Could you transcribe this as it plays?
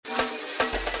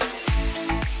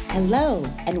Hello,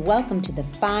 and welcome to the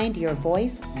Find Your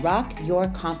Voice, Rock Your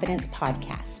Confidence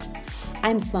podcast.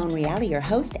 I'm Sloan Reale, your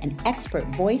host and expert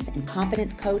voice and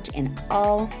confidence coach in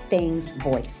all things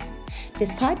voice.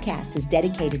 This podcast is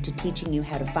dedicated to teaching you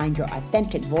how to find your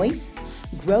authentic voice,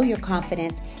 grow your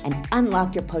confidence, and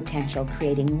unlock your potential,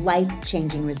 creating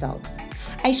life-changing results.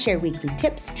 I share weekly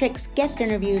tips, tricks, guest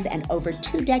interviews, and over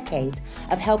 2 decades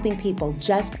of helping people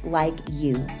just like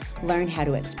you learn how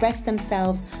to express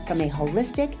themselves from a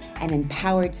holistic and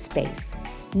empowered space.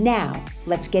 Now,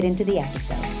 let's get into the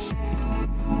episode.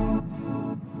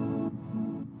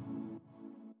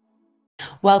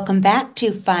 Welcome back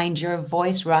to Find Your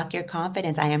Voice, Rock Your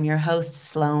Confidence. I am your host,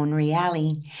 Sloan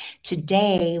Reale.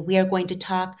 Today, we are going to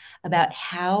talk about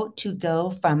how to go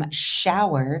from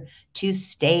shower to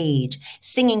stage,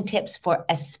 singing tips for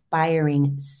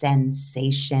aspiring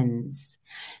sensations.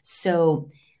 So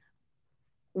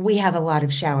we have a lot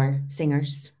of shower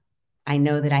singers. I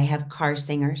know that I have car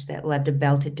singers that love to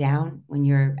belt it down when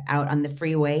you're out on the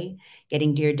freeway,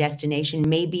 getting to your destination.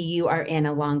 Maybe you are in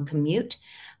a long commute.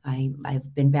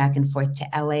 I've been back and forth to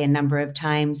LA a number of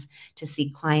times to see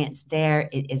clients there.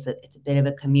 It's a bit of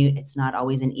a commute. It's not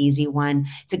always an easy one.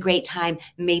 It's a great time.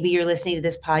 Maybe you're listening to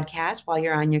this podcast while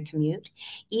you're on your commute.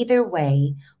 Either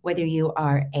way, whether you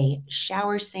are a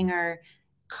shower singer,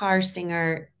 car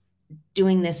singer,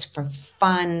 doing this for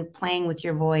fun, playing with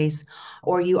your voice,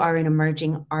 or you are an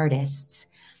emerging artist,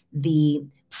 the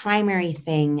primary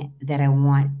thing that I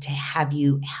want to have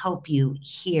you help you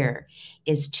here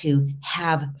is to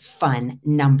have fun,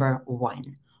 number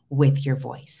one, with your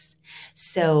voice.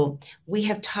 So we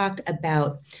have talked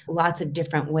about lots of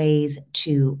different ways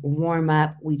to warm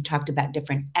up. We've talked about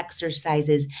different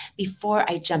exercises. Before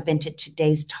I jump into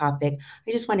today's topic,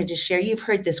 I just wanted to share, you've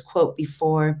heard this quote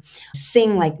before: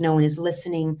 sing like no one is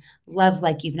listening, love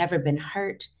like you've never been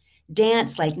hurt,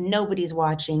 dance like nobody's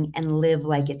watching, and live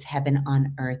like it's heaven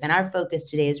on earth. And our focus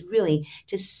today is really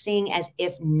to sing as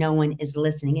if no one is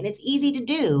listening. And it's easy to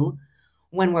do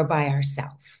when we're by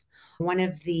ourselves. One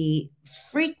of the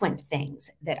frequent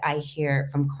things that I hear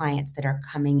from clients that are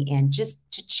coming in just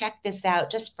to check this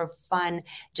out, just for fun,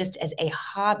 just as a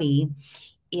hobby,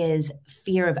 is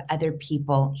fear of other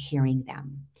people hearing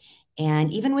them.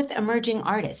 And even with emerging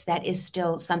artists, that is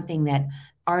still something that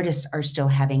artists are still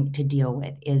having to deal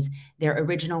with, is their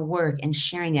original work and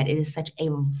sharing that. It is such a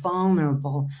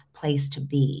vulnerable place to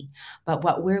be. But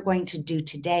what we're going to do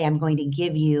today, I'm going to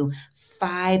give you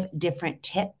 5 different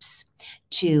tips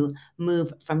to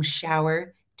move from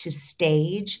shower to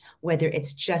stage, whether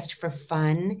it's just for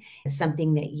fun,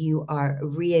 something that you are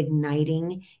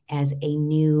reigniting as a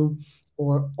new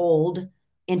or old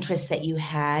interest that you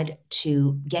had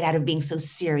to get out of being so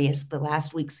serious. The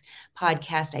last week's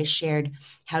podcast, I shared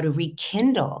how to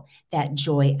rekindle that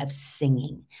joy of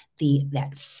singing,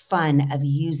 that fun of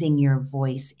using your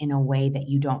voice in a way that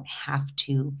you don't have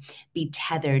to be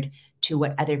tethered to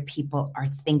what other people are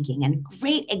thinking. And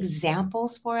great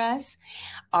examples for us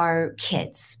are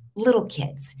kids. Little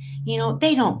kids,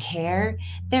 they don't care.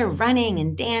 They're running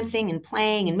and dancing and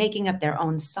playing and making up their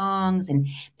own songs.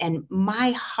 And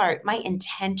my heart, my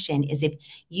intention is, if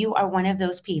you are one of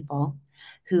those people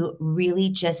who really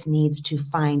just needs to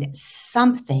find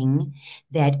something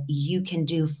that you can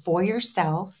do for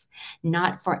yourself,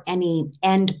 not for any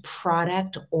end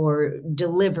product or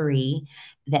delivery,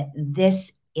 that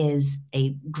this is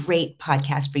a great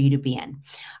podcast for you to be in.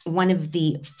 One of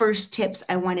the first tips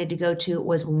I wanted to go to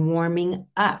was warming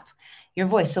up your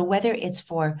voice. So whether it's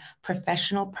for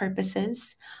professional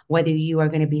purposes, whether you are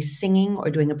going to be singing or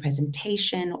doing a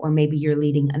presentation, or maybe you're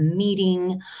leading a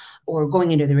meeting or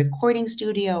going into the recording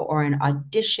studio or an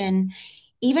audition,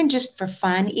 even just for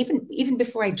fun, even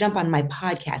before I jump on my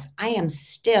podcast, I am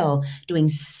still doing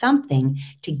something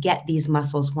to get these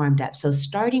muscles warmed up. So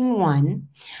starting one,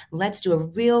 let's do a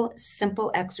real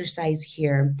simple exercise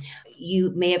here. You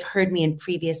may have heard me in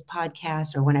previous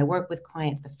podcasts or when I work with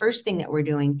clients, the first thing that we're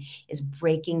doing is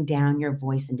breaking down your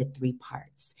voice into 3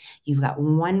 parts. You've got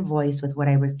one voice with what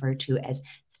I refer to as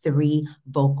 3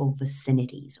 vocal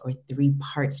vicinities, or 3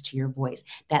 parts to your voice.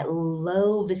 That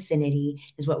low vicinity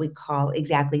is what we call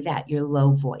exactly that, your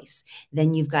low voice.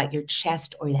 Then you've got your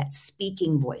chest, or that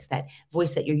speaking voice, that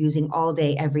voice that you're using all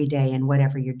day, every day, and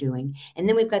whatever you're doing. And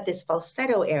then we've got this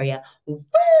falsetto area,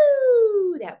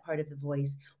 woo, that part of the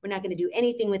voice. We're not going to do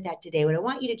anything with that today. What I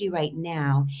want you to do right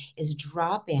now is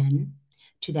drop in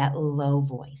to that low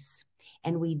voice.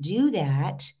 And we do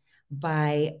that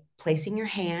by placing your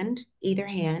hand, either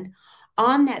hand,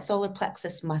 on that solar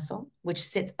plexus muscle, which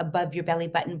sits above your belly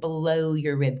button below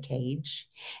your rib cage.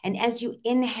 And as you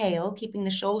inhale, keeping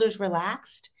the shoulders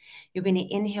relaxed, You're going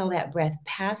to inhale that breath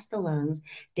past the lungs,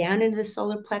 down into the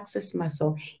solar plexus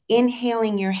muscle,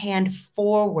 inhaling your hand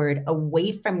forward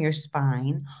away from your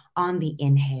spine on the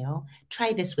inhale.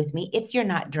 Try this with me. If you're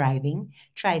not driving,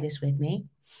 try this with me.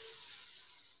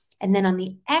 And then on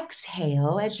the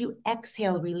exhale, as you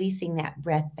exhale, releasing that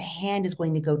breath, the hand is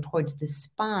going to go towards the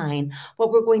spine.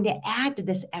 What we're going to add to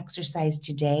this exercise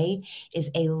today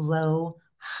is a low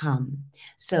hum.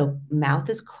 So mouth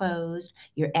is closed,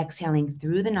 you're exhaling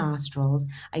through the nostrils.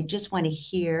 I just want you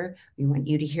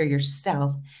to hear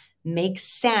yourself make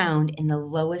sound in the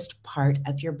lowest part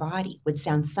of your body. Would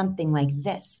sound something like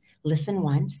this. Listen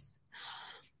once.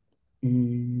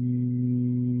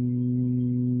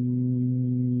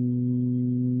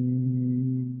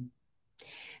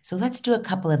 So let's do a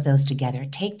couple of those together.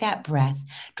 Take that breath,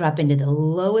 drop into the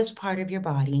lowest part of your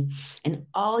body, and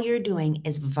all you're doing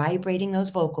is vibrating those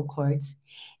vocal cords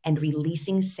and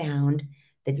releasing sound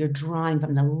that you're drawing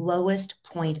from the lowest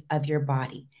point of your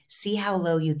body. See how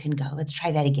low you can go. Let's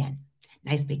try that again.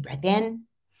 Nice big breath in,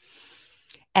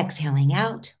 exhaling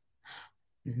out.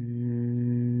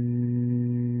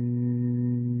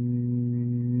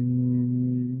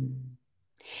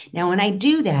 Now,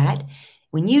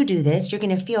 when you do this, you're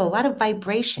going to feel a lot of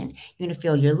vibration. You're going to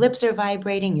feel your lips are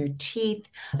vibrating, your teeth,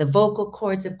 the vocal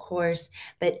cords, of course.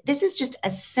 But this is just a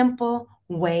simple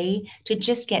way to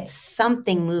just get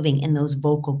something moving in those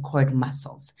vocal cord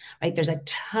muscles, right? There's a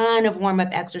ton of warm-up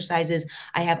exercises.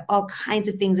 I have all kinds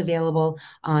of things available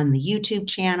on the YouTube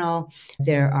channel.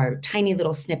 There are tiny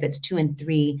little snippets, 2 and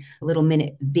 3 little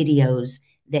minute videos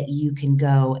that you can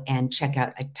go and check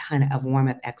out a ton of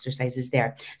warm-up exercises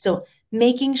there. So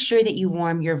making sure that you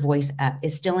warm your voice up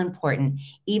is still important,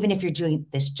 even if you're doing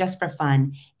this just for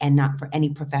fun and not for any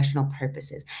professional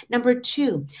purposes. Number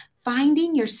 2,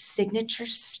 finding your signature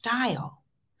style.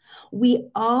 We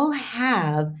all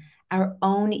have our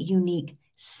own unique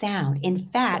sound. In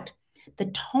fact, the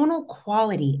tonal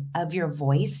quality of your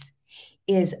voice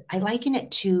I liken it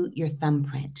to your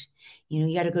thumbprint.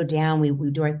 You got to go down. We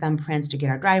do our thumbprints to get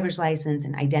our driver's license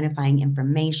and identifying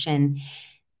information.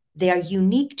 They are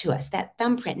unique to us. That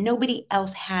thumbprint, nobody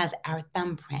else has our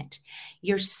thumbprint.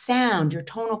 Your sound, your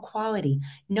tonal quality,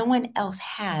 no one else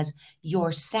has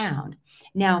your sound.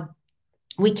 Now,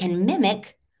 we can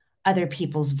mimic other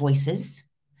people's voices.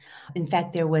 In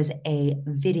fact, there was a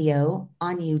video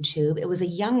on YouTube. It was a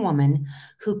young woman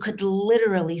who could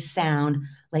literally sound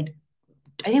like,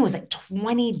 I think it was like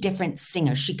 20 different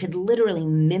singers. She could literally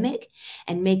mimic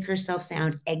and make herself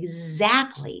sound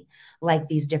exactly like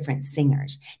these different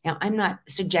singers. Now, I'm not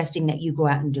suggesting that you go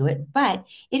out and do it, but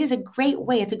it is a great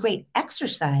way. It's a great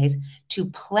exercise to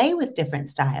play with different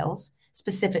styles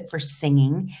specific for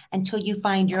singing until you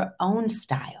find your own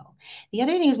style. The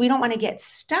other thing is we don't want to get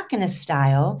stuck in a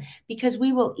style because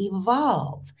we will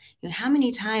evolve. How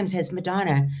many times has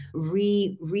Madonna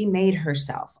remade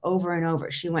herself over and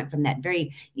over? She went from that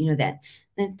very,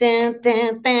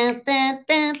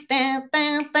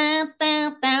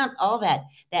 all that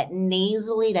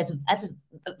nasally, that's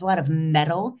a lot of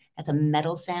metal. That's a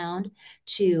metal sound,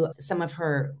 to some of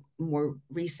her more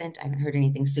recent, I haven't heard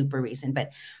anything super recent, but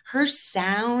her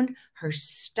sound, her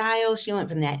style, she went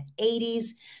from that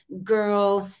 80s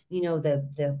girl,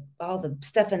 the all the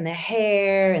stuff in the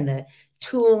hair and the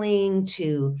tooling,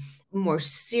 to more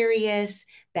serious,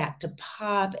 back to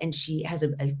pop. And she has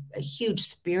a huge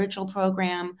spiritual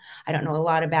program. I don't know a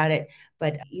lot about it,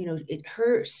 but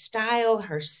her style,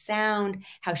 her sound,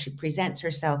 how she presents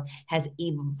herself has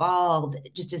evolved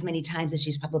just as many times as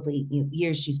she's probably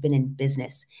years she's been in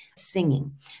business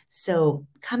singing. So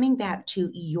coming back to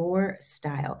your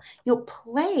style,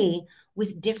 play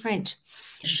with different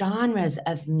genres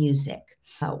of music.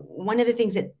 One of the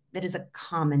things that is a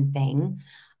common thing,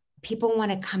 people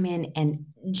want to come in and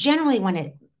generally want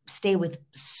to stay with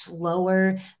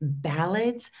slower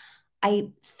ballads. I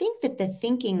think that the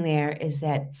thinking there is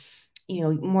that,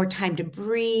 more time to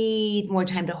breathe, more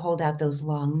time to hold out those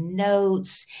long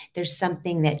notes. There's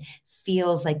something that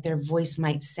feels like their voice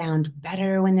might sound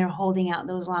better when they're holding out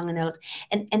those long notes.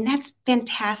 And that's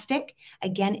fantastic.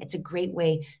 Again, it's a great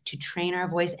way to train our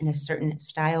voice in a certain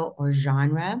style or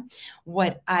genre.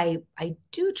 What I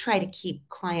do try to keep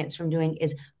clients from doing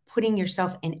is putting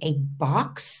yourself in a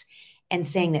box and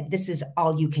saying that this is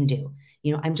all you can do.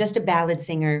 I'm just a ballad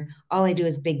singer. All I do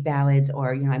is big ballads,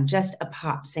 or, I'm just a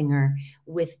pop singer.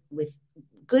 With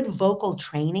good vocal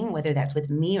training, whether that's with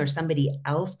me or somebody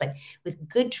else, but with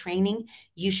good training,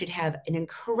 you should have an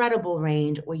incredible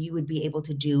range where you would be able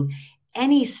to do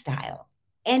any style,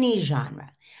 any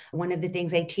genre. One of the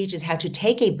things I teach is how to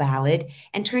take a ballad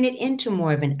and turn it into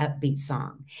more of an upbeat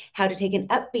song, how to take an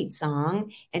upbeat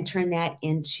song and turn that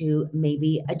into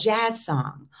maybe a jazz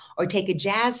song, or take a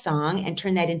jazz song and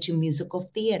turn that into musical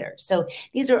theater. So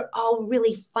these are all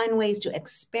really fun ways to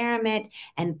experiment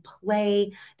and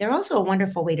play. They're also a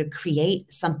wonderful way to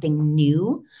create something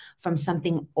new from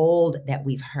something old that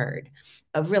we've heard.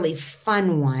 A really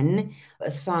fun one,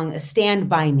 a song, Stand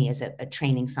By Me is a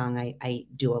training song I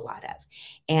do a lot of.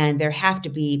 And there have to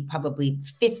be probably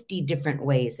 50 different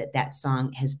ways that that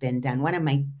song has been done. One of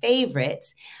my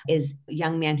favorites is a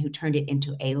young man who turned it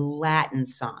into a Latin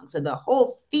song. So the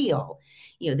whole feel,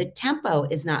 the tempo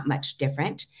is not much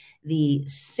different. The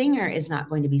singer is not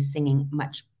going to be singing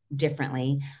much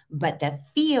differently, but the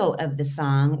feel of the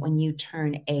song, when you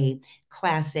turn a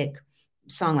classic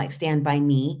song like Stand By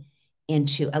Me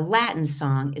into a Latin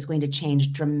song, is going to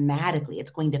change dramatically.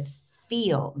 It's going to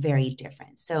feel very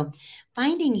different. So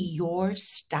finding your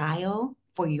style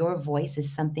for your voice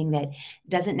is something that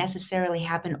doesn't necessarily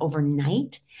happen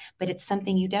overnight, but it's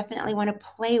something you definitely want to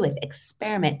play with,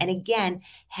 experiment, and again,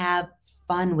 have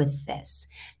fun with this.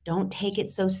 Don't take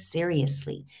it so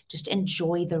seriously. Just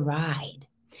enjoy the ride.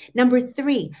 Number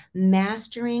 3,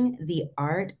 mastering the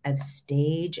art of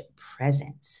stage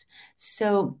presence.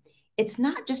 So it's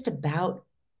not just about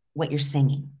what you're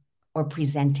singing or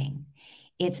presenting.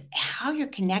 It's how you're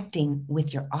connecting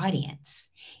with your audience.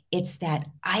 It's that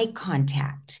eye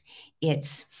contact.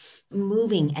 It's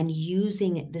moving and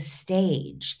using the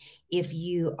stage. If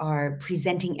you are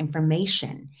presenting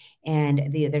information and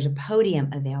there's a podium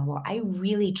available, I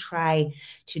really try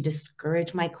to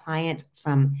discourage my clients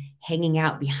from hanging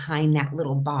out behind that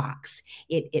little box.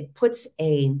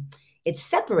 It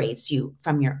separates you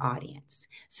from your audience.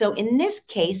 So in this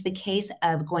case, the case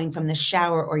of going from the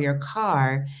shower or your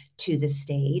car to the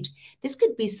stage, this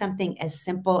could be something as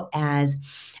simple as,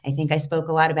 I think I spoke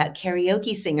a lot about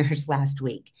karaoke singers last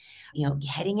week,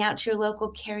 heading out to your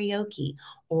local karaoke,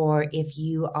 or if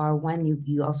you are one,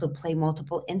 you also play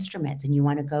multiple instruments and you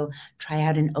want to go try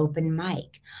out an open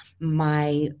mic.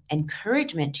 My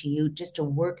encouragement to you, just to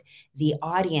work the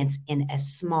audience in a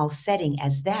small setting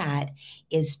as that,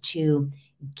 is to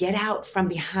get out from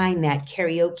behind that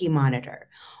karaoke monitor.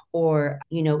 Or,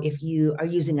 if you are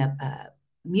using a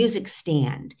music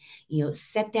stand,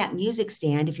 set that music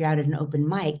stand, if you're out at an open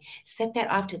mic, set that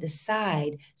off to the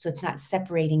side so it's not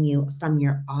separating you from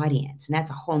your audience. And that's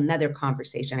a whole nother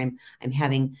conversation I'm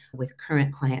having with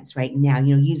current clients right now,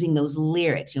 using those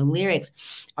lyrics. Lyrics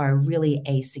are really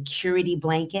a security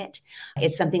blanket.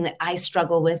 It's something that I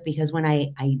struggle with because when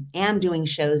I am doing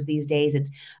shows these days,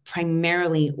 it's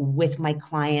primarily with my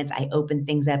clients. I open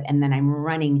things up and then I'm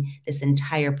running this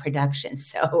entire production.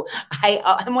 So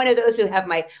I'm one of those who have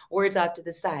my words off to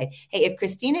the side. Hey, if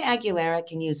Christina Aguilera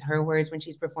can use her words when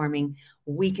she's performing,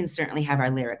 we can certainly have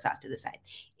our lyrics off to the side.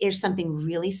 There's something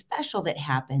really special that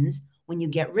happens when you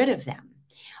get rid of them.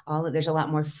 There's a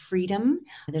lot more freedom.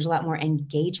 There's a lot more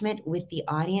engagement with the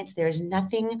audience. There's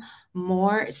nothing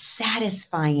more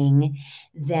satisfying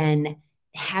than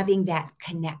having that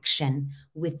connection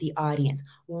with the audience.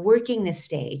 Working the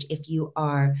stage, if you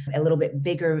are a little bit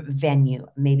bigger venue,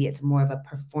 maybe it's more of a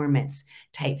performance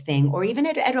type thing, or even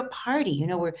at a party.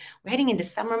 We're heading into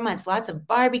summer months, lots of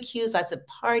barbecues, lots of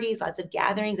parties, lots of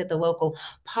gatherings at the local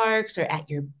parks or at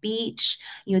your beach.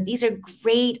 These are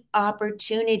great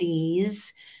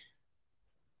opportunities.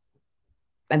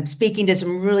 I'm speaking to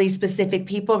some really specific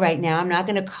people right now. I'm not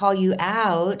going to call you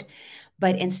out,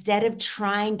 but instead of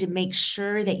trying to make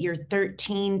sure that your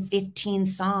 13, 15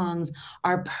 songs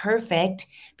are perfect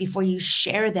before you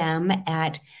share them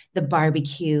at the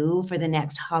barbecue for the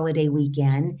next holiday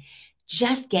weekend,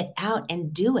 just get out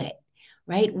and do it,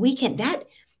 right? We can,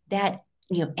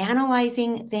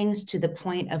 analyzing things to the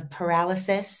point of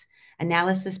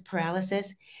analysis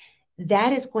paralysis,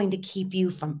 that is going to keep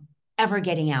you from ever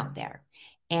getting out there.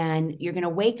 And you're going to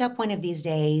wake up one of these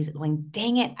days going,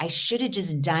 dang it, I should have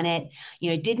just done it.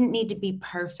 It didn't need to be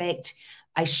perfect.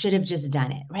 I should have just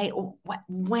done it, right?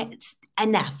 What,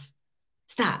 enough.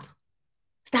 Stop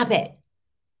it.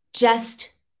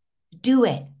 Just do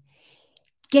it.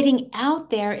 Getting out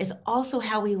there is also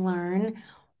how we learn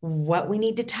what we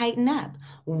need to tighten up,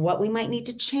 what we might need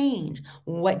to change,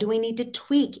 what do we need to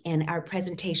tweak in our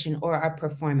presentation or our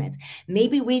performance.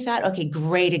 Maybe we thought, okay,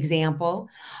 great example.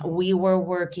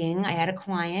 I had a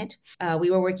client,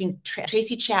 we were working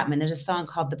Tracy Chapman. There's a song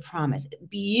called The Promise.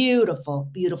 Beautiful,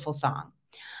 beautiful song.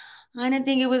 I didn't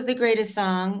think it was the greatest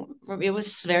song. It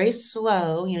was very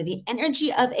slow. The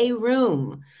energy of a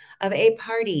room, of a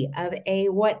party, of a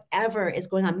whatever is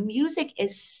going on. Music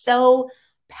is so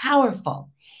powerful.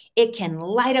 It can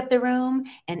light up the room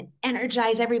and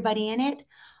energize everybody in it,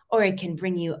 or it can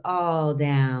bring you all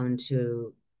down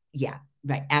to, yeah,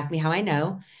 right. Ask me how I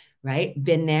know, right?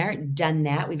 Been there, done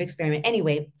that. We've experimented.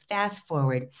 Anyway, fast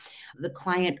forward. The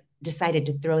client decided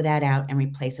to throw that out and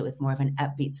replace it with more of an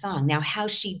upbeat song. Now, how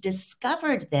she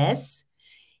discovered this,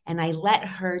 and I let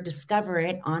her discover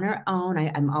it on her own.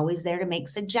 I'm always there to make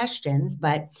suggestions,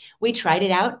 but we tried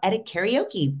it out at a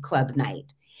karaoke club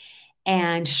night.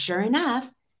 And sure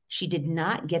enough, she did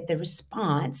not get the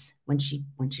response when she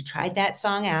tried that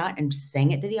song out and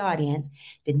sang it to the audience,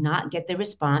 did not get the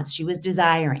response she was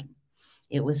desiring.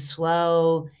 It was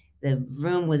slow. The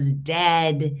room was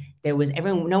dead.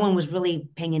 No one was really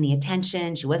paying any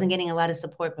attention. She wasn't getting a lot of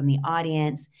support from the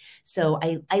audience. So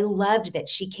I loved that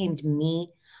she came to me.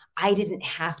 I didn't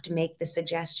have to make the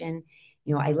suggestion.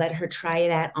 I let her try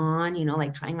that on,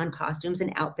 like trying on costumes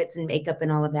and outfits and makeup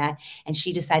and all of that. And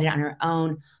she decided on her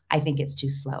own, I think it's too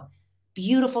slow.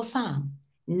 Beautiful song,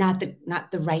 not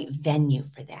the right venue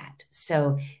for that.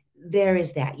 So there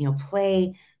is that,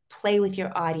 play with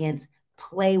your audience,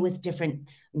 play with different,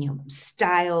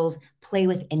 styles, play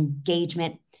with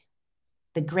engagement.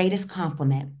 The greatest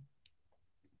compliment,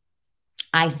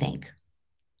 I think,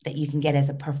 that you can get as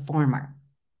a performer,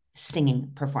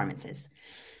 singing performances,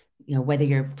 whether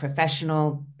you're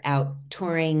professional out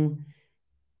touring,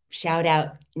 shout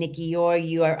out Nicky Yor,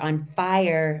 you are on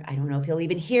fire. I don't know if he'll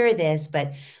even hear this,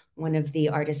 but one of the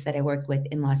artists that I work with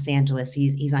in Los Angeles,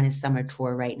 he's on his summer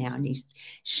tour right now, and he's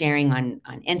sharing on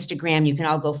Instagram. You can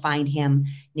all go find him.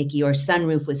 Nicky Yor,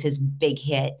 Sunroof was his big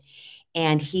hit.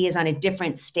 And he is on a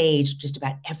different stage just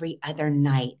about every other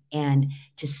night. And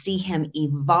to see him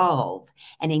evolve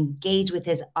and engage with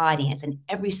his audience, and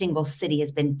every single city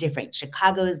has been different.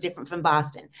 Chicago is different from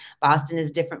Boston. Boston is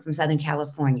different from Southern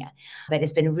California. But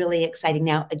it's been really exciting.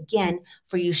 Now, again,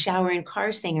 for you shower and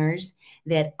car singers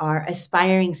that are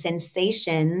aspiring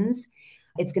sensations,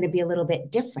 it's going to be a little bit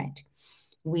different.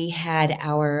 We had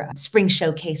our spring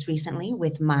showcase recently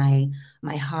with my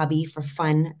hobby for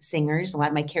fun singers. A lot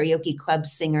of my karaoke club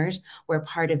singers were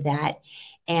part of that.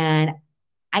 And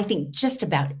I think just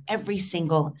about every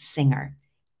single singer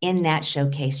in that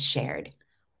showcase shared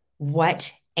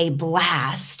what a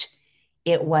blast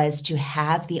it was to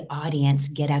have the audience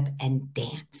get up and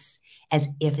dance as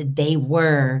if they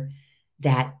were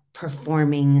that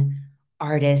performing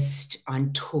artist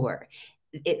on tour.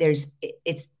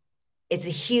 It's a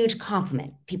huge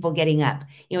compliment, people getting up.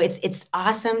 It's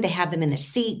awesome to have them in their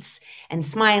seats and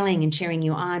smiling and cheering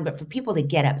you on, but for people to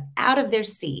get up out of their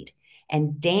seat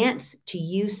and dance to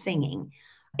you singing,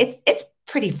 it's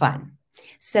pretty fun.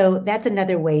 So that's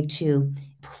another way to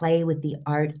play with the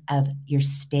art of your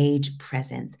stage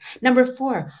presence. Number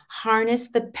 4, harness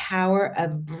the power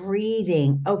of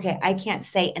breathing. Okay, I can't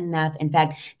say enough. In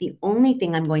fact, the only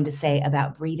thing I'm going to say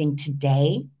about breathing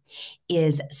today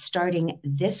is starting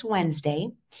this Wednesday.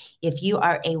 If you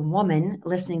are a woman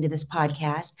listening to this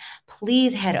podcast,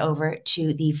 please head over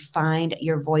to the Find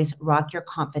Your Voice, Rock Your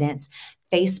Confidence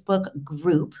Facebook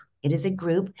group. It is a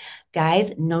group.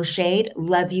 Guys, no shade.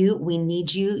 Love you. We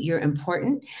need you. You're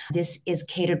important. This is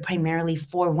catered primarily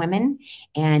for women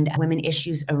and women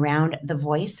issues around the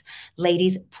voice.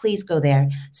 Ladies, please go there.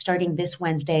 Starting this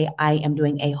Wednesday, I am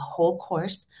doing a whole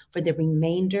course for the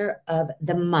remainder of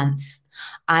the month.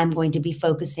 I'm going to be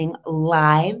focusing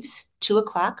lives,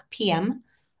 2:00 p.m.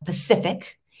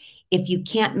 Pacific. If you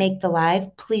can't make the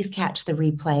live, please catch the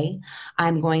replay.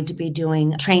 I'm going to be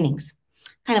doing trainings,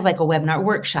 kind of like a webinar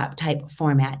workshop type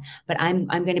format, but I'm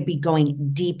going to be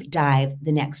going deep dive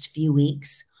the next few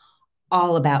weeks,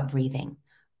 all about breathing,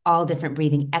 all different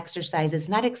breathing exercises,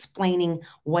 not explaining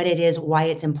what it is, why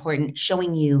it's important,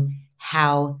 showing you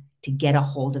how to get a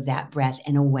hold of that breath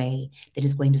in a way that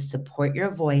is going to support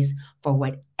your voice for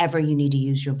whatever you need to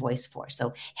use your voice for.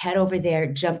 So head over there,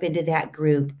 jump into that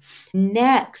group.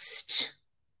 Next,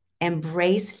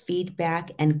 embrace feedback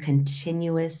and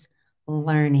continuous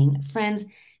learning. Friends,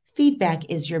 feedback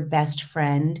is your best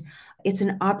friend. It's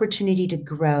an opportunity to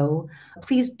grow.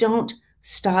 Please don't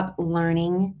stop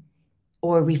learning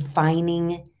or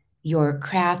refining your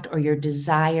craft or your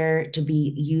desire to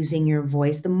be using your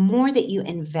voice. The more that you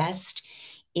invest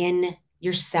in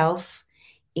yourself,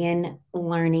 in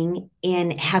learning,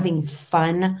 in having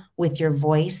fun with your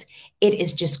voice, it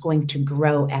is just going to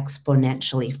grow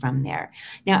exponentially from there.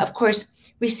 Now, of course,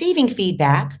 receiving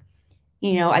feedback,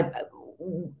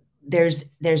 there's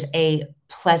a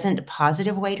pleasant,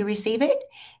 positive way to receive it.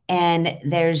 And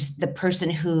there's the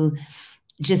person who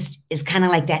just is kind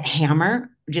of like that hammer,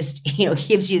 just,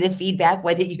 gives you the feedback,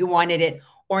 whether you wanted it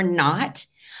or not.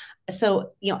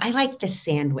 So, I like the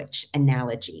sandwich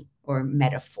analogy or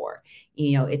metaphor.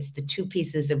 It's the two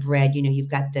pieces of bread. You've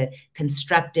got the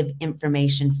constructive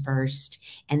information first,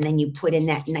 and then you put in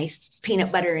that nice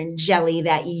peanut butter and jelly,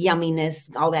 that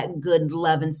yumminess, all that good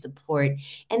love and support.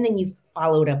 And then you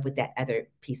followed up with that other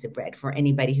piece of bread for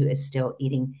anybody who is still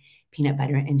eating peanut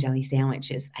butter and jelly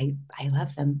sandwiches. I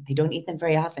love them. I don't eat them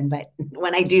very often, but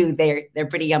when I do, they're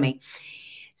pretty yummy.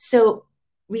 So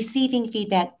receiving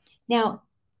feedback. Now,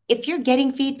 if you're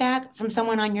getting feedback from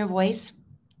someone on your voice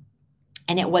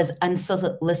and it was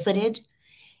unsolicited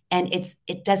and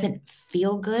it doesn't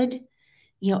feel good,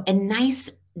 a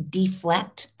nice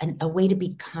deflect and a way to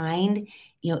be kind,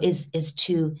 is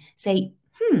to say,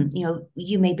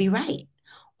 you may be right.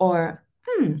 Or,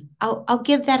 I'll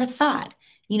give that a thought.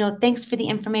 Thanks for the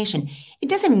information. It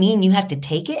doesn't mean you have to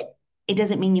take it. It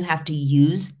doesn't mean you have to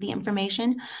use the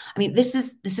information. I mean, this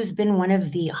has been one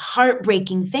of the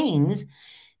heartbreaking things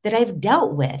that I've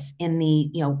dealt with in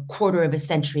the, quarter of a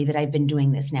century that I've been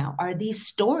doing this now are these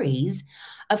stories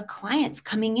of clients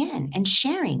coming in and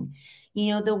sharing,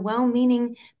 the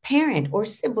well-meaning parent or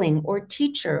sibling or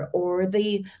teacher or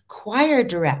the choir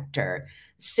director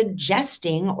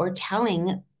suggesting or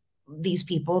telling these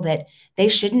people that they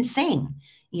shouldn't sing.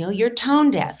 You're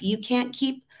tone deaf. You can't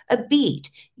keep a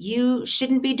beat. You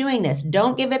shouldn't be doing this.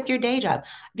 Don't give up your day job.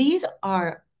 These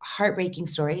are heartbreaking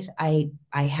stories. I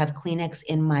have Kleenex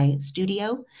in my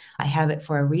studio. I have it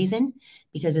for a reason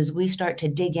because as we start to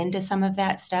dig into some of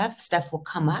that stuff will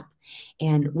come up,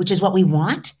 and which is what we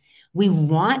want. We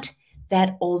want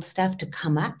that old stuff to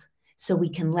come up so we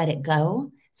can let it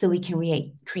go, so we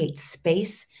can create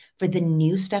space for the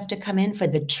new stuff to come in, for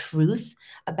the truth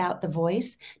about the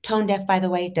voice. Tone deaf, by the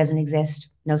way, doesn't exist.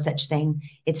 No such thing.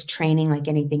 It's training like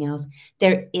anything else.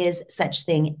 There is such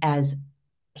thing as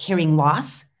hearing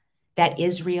loss. That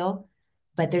is real,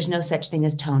 but there's no such thing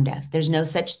as tone deaf. There's no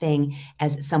such thing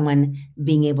as someone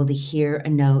being able to hear a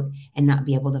note and not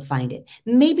be able to find it.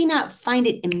 Maybe not find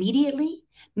it immediately.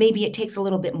 Maybe it takes a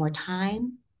little bit more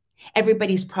time.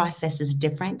 Everybody's process is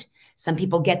different. Some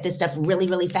people get this stuff really,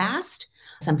 really fast.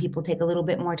 Some people take a little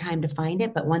bit more time to find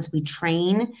it. But once we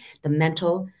train the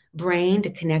mental brain to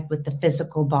connect with the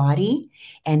physical body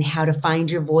and how to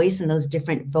find your voice in those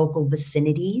different vocal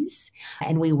vicinities,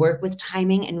 and we work with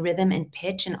timing and rhythm and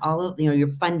pitch and all of your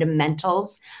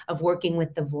fundamentals of working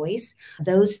with the voice,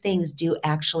 those things do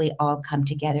actually all come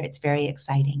together. It's very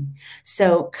exciting.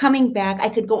 So coming back, I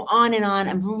could go on and on.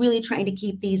 I'm really trying to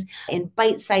keep these in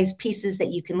bite-sized pieces that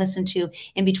you can listen to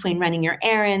in between running your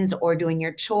errands or doing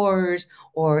your chores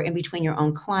or in between your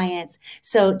own clients.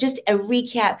 So just a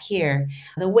recap here.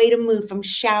 The way to move from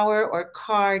shower or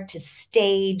car to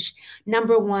stage.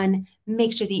 Number one,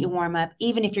 make sure that you warm up.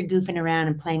 Even if you're goofing around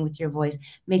and playing with your voice,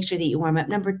 make sure that you warm up.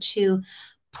 Number two,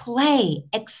 play,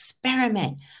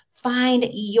 experiment. Find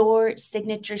your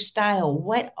signature style.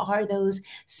 What are those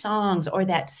songs or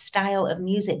that style of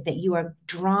music that you are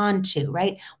drawn to,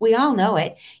 right? We all know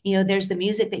it. There's the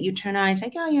music that you turn on. It's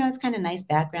like, oh, it's kind of nice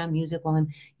background music while I'm,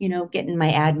 getting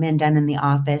my admin done in the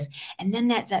office. And then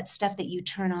that's that stuff that you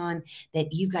turn on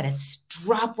that you've got to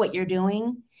drop what you're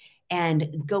doing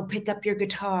and go pick up your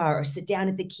guitar or sit down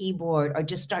at the keyboard or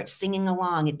just start singing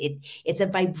along. It's a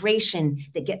vibration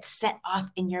that gets set off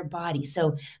in your body.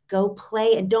 So go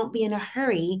play and don't be in a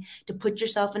hurry to put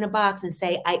yourself in a box and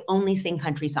say, I only sing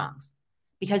country songs,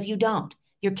 because you don't.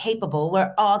 You're capable.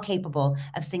 We're all capable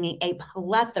of singing a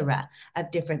plethora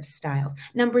of different styles.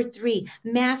 Number three,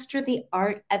 master the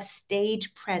art of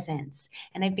stage presence.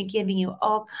 And I've been giving you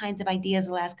all kinds of ideas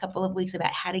the last couple of weeks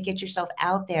about how to get yourself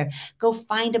out there. Go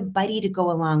find a buddy to go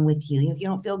along with you. If you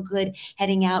don't feel good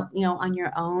heading out, on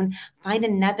your own, find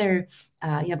another.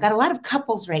 I've got a lot of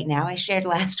couples right now. I shared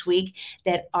last week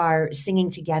that are singing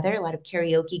together, a lot of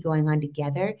karaoke going on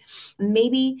together.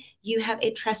 Maybe you have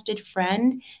a trusted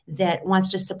friend that wants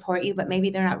to support you, but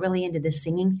maybe they're not really into the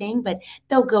singing thing, but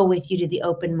they'll go with you to the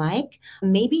open mic.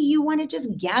 Maybe you want to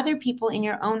just gather people in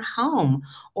your own home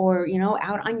or,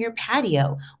 out on your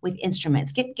patio with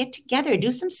instruments. Get together,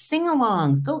 do some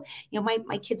sing-alongs. Go,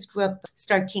 my kids grew up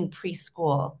Star King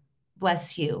preschool.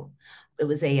 Bless you. It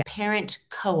was a parent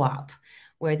co-op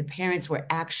where the parents were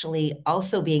actually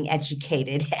also being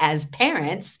educated as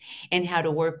parents in how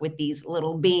to work with these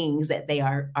little beings that they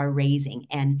are raising.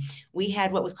 And we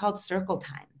had what was called circle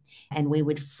time. And we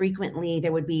would frequently,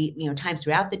 there would be, times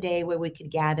throughout the day where we could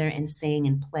gather and sing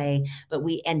and play, but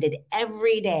we ended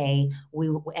every day, we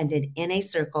ended in a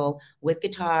circle with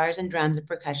guitars and drums and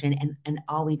percussion, and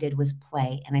all we did was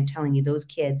play. And I'm telling you, those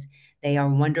kids, they are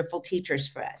wonderful teachers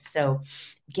for us. So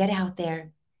get out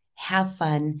there, have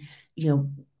fun, you know,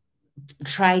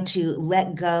 try to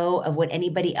let go of what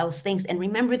anybody else thinks. And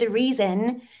remember the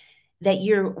reason that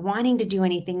you're wanting to do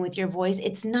anything with your voice.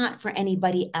 It's not for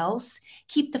anybody else.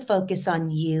 Keep the focus on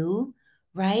you,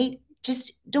 right?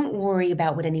 Just don't worry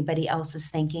about what anybody else is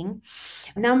thinking.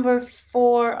 Number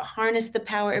 4, harness the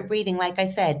power of breathing. Like I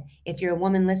said, if you're a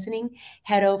woman listening,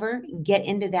 head over, get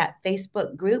into that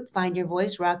Facebook group, Find Your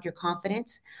Voice, Rock Your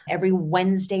Confidence. Every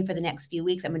Wednesday for the next few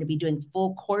weeks, I'm going to be doing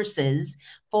full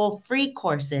free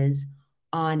courses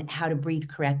on how to breathe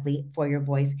correctly for your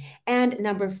voice. And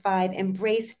number 5,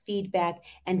 embrace feedback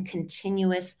and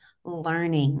continuous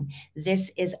learning.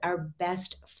 This is our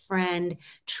best friend.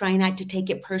 Try not to take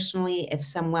it personally. If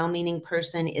some well-meaning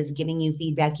person is giving you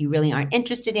feedback you really aren't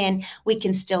interested in, we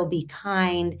can still be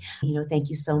kind. Thank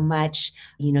you so much.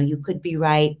 You could be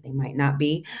right. They might not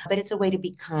be, but it's a way to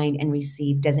be kind and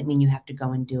receive. Doesn't mean you have to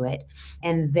go and do it.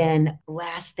 And then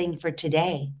last thing for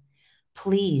today,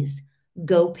 please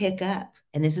go pick up,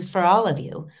 and this is for all of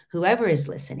you, whoever is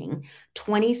listening,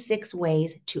 26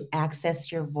 ways to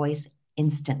access your voice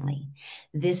instantly.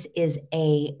 This is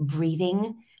a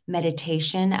breathing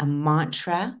meditation, a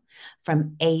mantra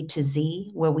from A to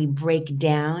Z, where we break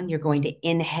down. You're going to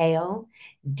inhale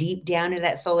deep down into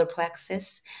that solar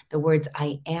plexus, the words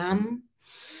I am.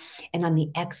 And on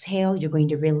the exhale, you're going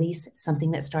to release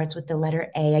something that starts with the letter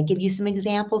A. I give you some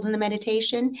examples in the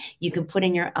meditation. You can put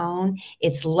in your own.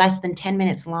 It's less than 10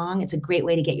 minutes long. It's a great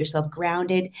way to get yourself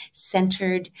grounded,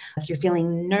 centered. If you're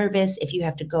feeling nervous, if you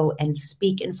have to go and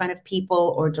speak in front of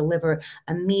people or deliver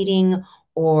a meeting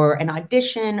or an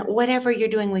audition, whatever you're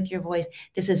doing with your voice,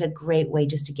 this is a great way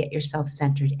just to get yourself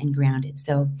centered and grounded.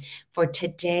 So for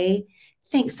today,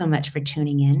 thanks so much for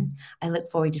tuning in. I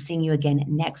look forward to seeing you again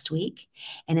next week.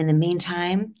 And in the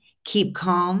meantime, keep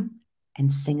calm and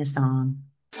sing a song.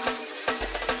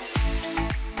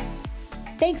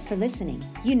 Thanks for listening.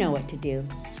 You know what to do.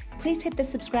 Please hit the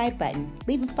subscribe button,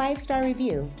 leave a 5-star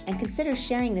review, and consider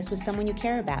sharing this with someone you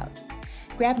care about.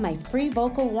 Grab my free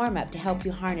vocal warm-up to help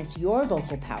you harness your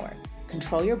vocal power,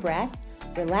 control your breath,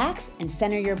 relax, and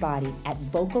center your body at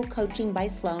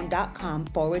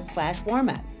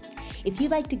vocalcoachingbysloan.com/warmup. If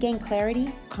you'd like to gain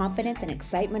clarity, confidence, and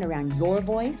excitement around your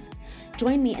voice,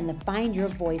 join me in the Find Your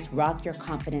Voice, Rock Your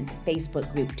Confidence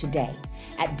Facebook group today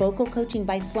at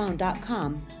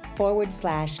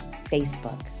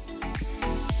vocalcoachingbysloan.com/Facebook.